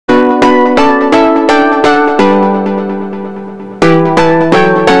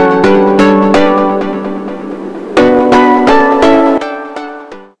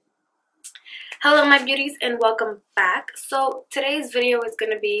beauties, and welcome back. So today's video is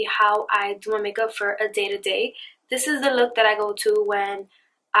going to be how I do my makeup for a day-to-day. This is the look that I go to when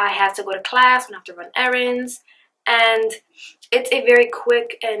I have to go to class, when I have to run errands, and it's a very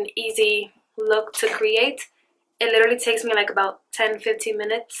quick and easy look to create. It literally takes me like about 10-15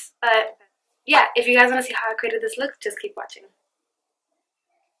 minutes, but yeah, if you guys want to see how I created this look, just keep watching.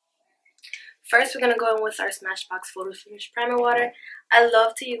 First, we're going to go in with our Smashbox Photo Finish Primer Water. I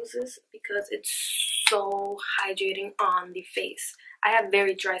love to use this because it's so hydrating on the face. I have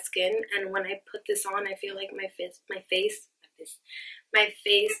very dry skin, and when I put this on, I feel like my face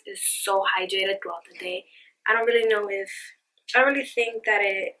is so hydrated throughout the day. I don't really think that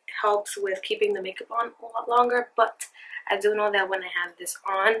it helps with keeping the makeup on a lot longer, but I do know that when I have this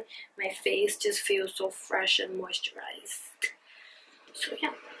on, my face just feels so fresh and moisturized. So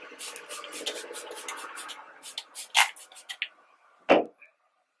yeah.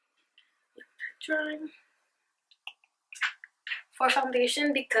 Dry. For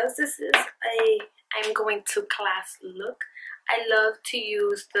foundation, because this is I'm going to class look, I love to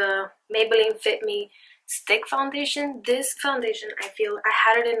use the Maybeline FitMe stick foundation. This foundation, I feel I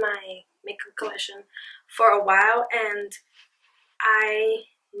had it in my makeup collection for a while, and I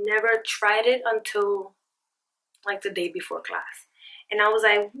never tried it until like the day before class. And I was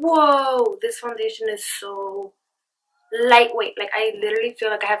like, whoa, this foundation is so lightweight. Like, I literally feel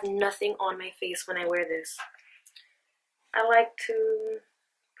like I have nothing on my face when I wear this. I like to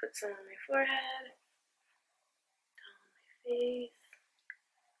put some on my forehead, down my face,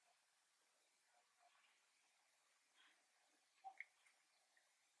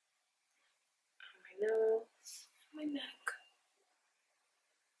 on my nose, my neck.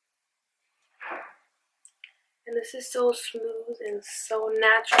 And this is so smooth and so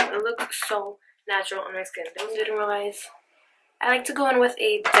natural. It looks so natural on my skin. Didn't realize. I like to go in with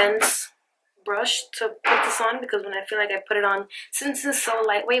a dense brush to put this on, because when I feel like I put it on, since it's so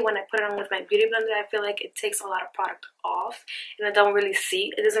lightweight, when I put it on with my beauty blender, I feel like it takes a lot of product off, and I don't really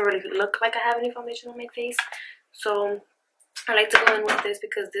see. It doesn't really look like I have any foundation on my face. So I like to go in with this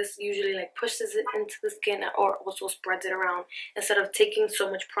because this usually like pushes it into the skin, or also spreads it around, instead of taking so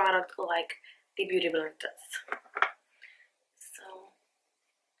much product like the beauty blender does. So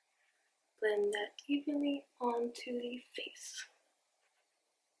blend that evenly onto the face.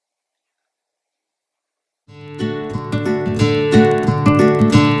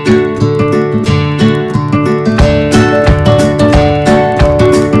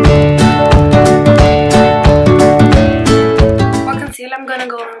 For concealer, I'm gonna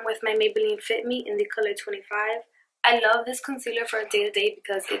go in with my Maybelline FitMe in the color 25. I love this concealer for a day-to-day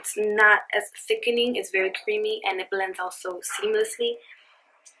because it's not as thickening, it's very creamy, and it blends out so seamlessly.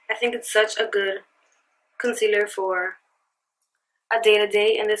 I think it's such a good concealer for a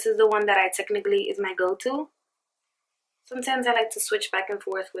day-to-day, and this is the one that technically is my go-to. Sometimes I like to switch back and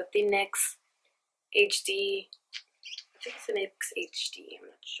forth with the NYX HD. I think it's the NYX HD, I'm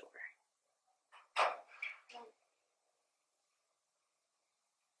not sure.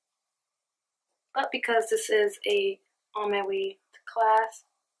 But because this is on my way to class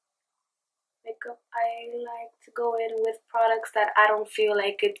makeup, I like to go in with products that I don't feel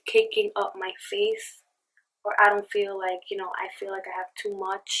like it's caking up my face, or I don't feel like, I feel like I have too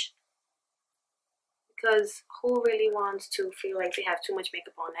much. Because who really wants to feel like they have too much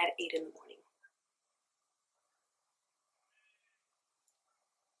makeup on at 8 in the morning?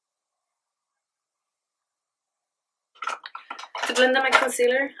 To blend out my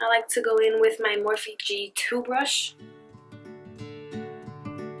concealer, I like to go in with my Morphe G2 brush.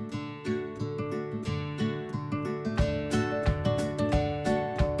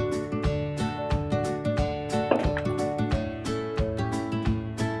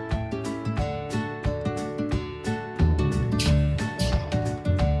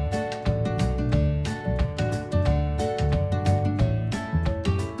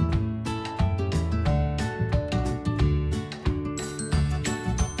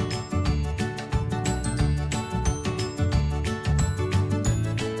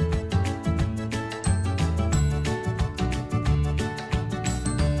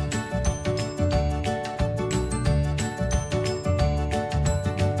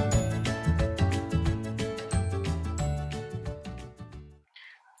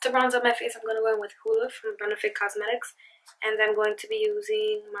 To bronze up my face, I'm going to go in with Hoola from Benefit Cosmetics, and I'm going to be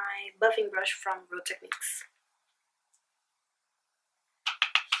using my buffing brush from Real Techniques.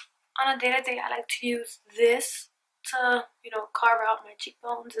 On a day-to-day, I like to use this to, carve out my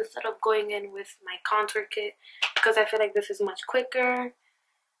cheekbones instead of going in with my contour kit, because I feel like this is much quicker.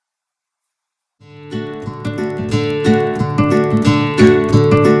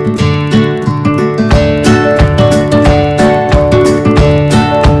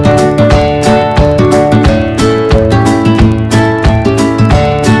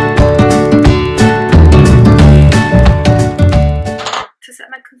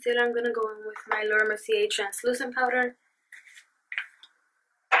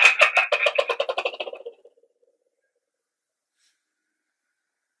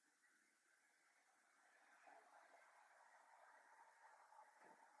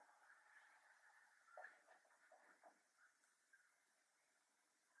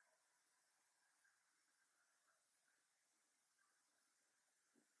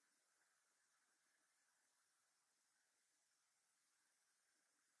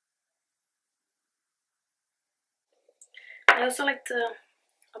 I also like to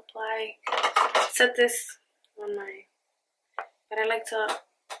set this on my, but I like to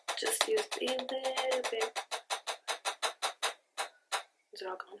just use a little bit. Is it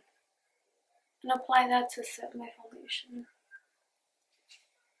all gone? And apply that to set my foundation.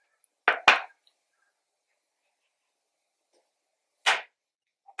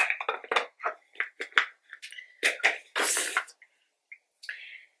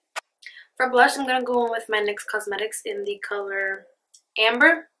 For blush, I'm gonna go in with my NYX Cosmetics in the color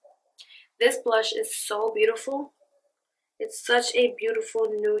Amber. This blush is so beautiful. It's such a beautiful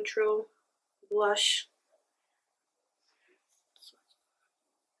neutral blush.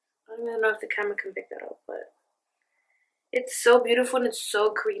 I don't even know if the camera can pick that up, but it's so beautiful and it's so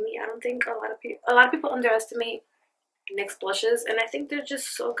creamy. I don't think a lot of people underestimate NYX blushes, and I think they're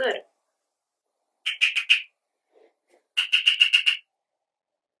just so good.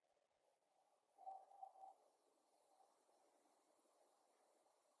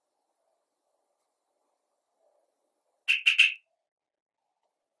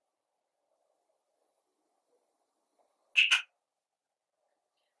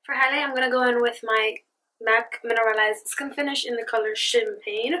 For highlight, I'm gonna go in with my MAC Mineralized Skinfinish in the color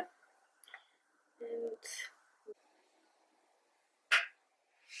Shimpagne. And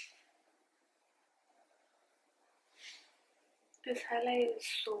this highlight is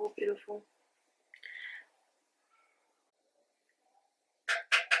so beautiful.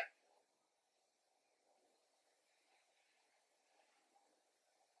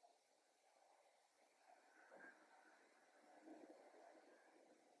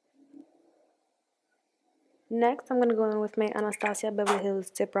 Next, I'm going to go in with my Anastasia Beverly Hills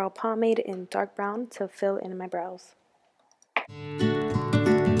Dip Brow Pomade in dark brown to fill in my brows.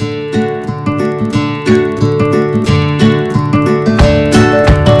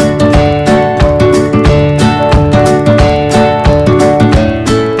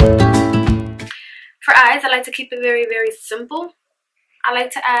 For eyes, I like to keep it very, very simple. I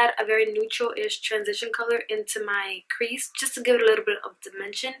like to add a very neutral-ish transition color into my crease just to give it a little bit of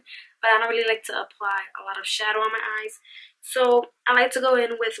dimension, but I don't really like to apply a lot of shadow on my eyes. So I like to go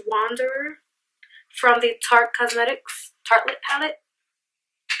in with Wanderer from the Tarte Cosmetics Tartlette palette.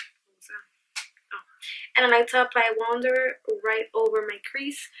 And I like to apply Wanderer right over my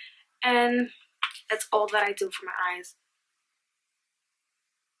crease, and that's all that I do for my eyes.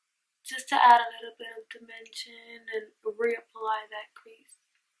 Just to add a little bit of dimension and reapply that crease.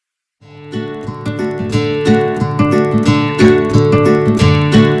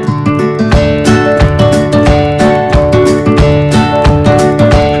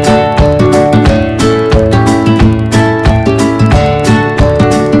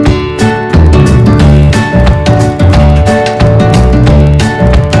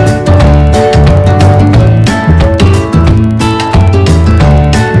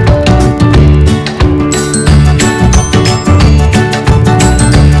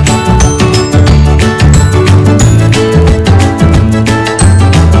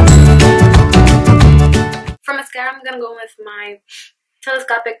 I'm gonna go with my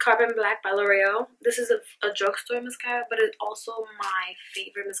Telescopic Carbon Black by L'Oreal. This is a drugstore mascara, but it's also my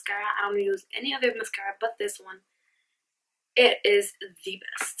favorite mascara. I don't use any other mascara but this one. It is the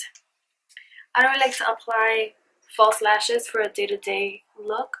best. I don't really like to apply false lashes for a day-to-day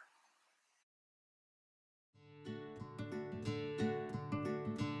look.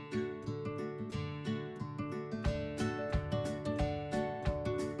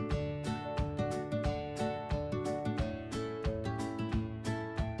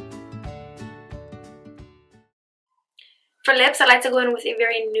 For lips, I like to go in with a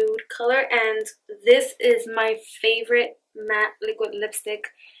very nude color, and this is my favorite matte liquid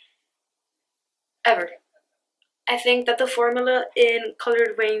lipstick ever. I think that the formula in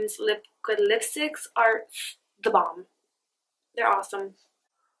Colored Raine's liquid lipsticks are the bomb. They're awesome.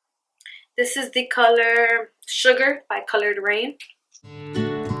 This is the color Sugar by Colored Raigne.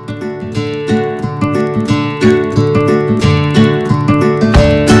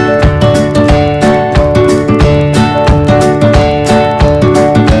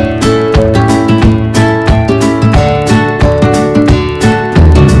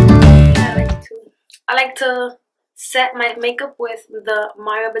 I like to set my makeup with the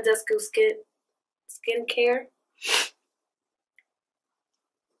Badescu skincare.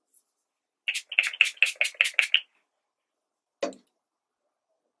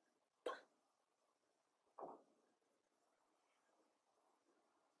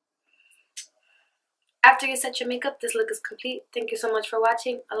 After you set your makeup, this look is complete. Thank you so much for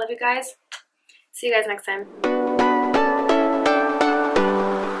watching. I love you guys. See you guys next time.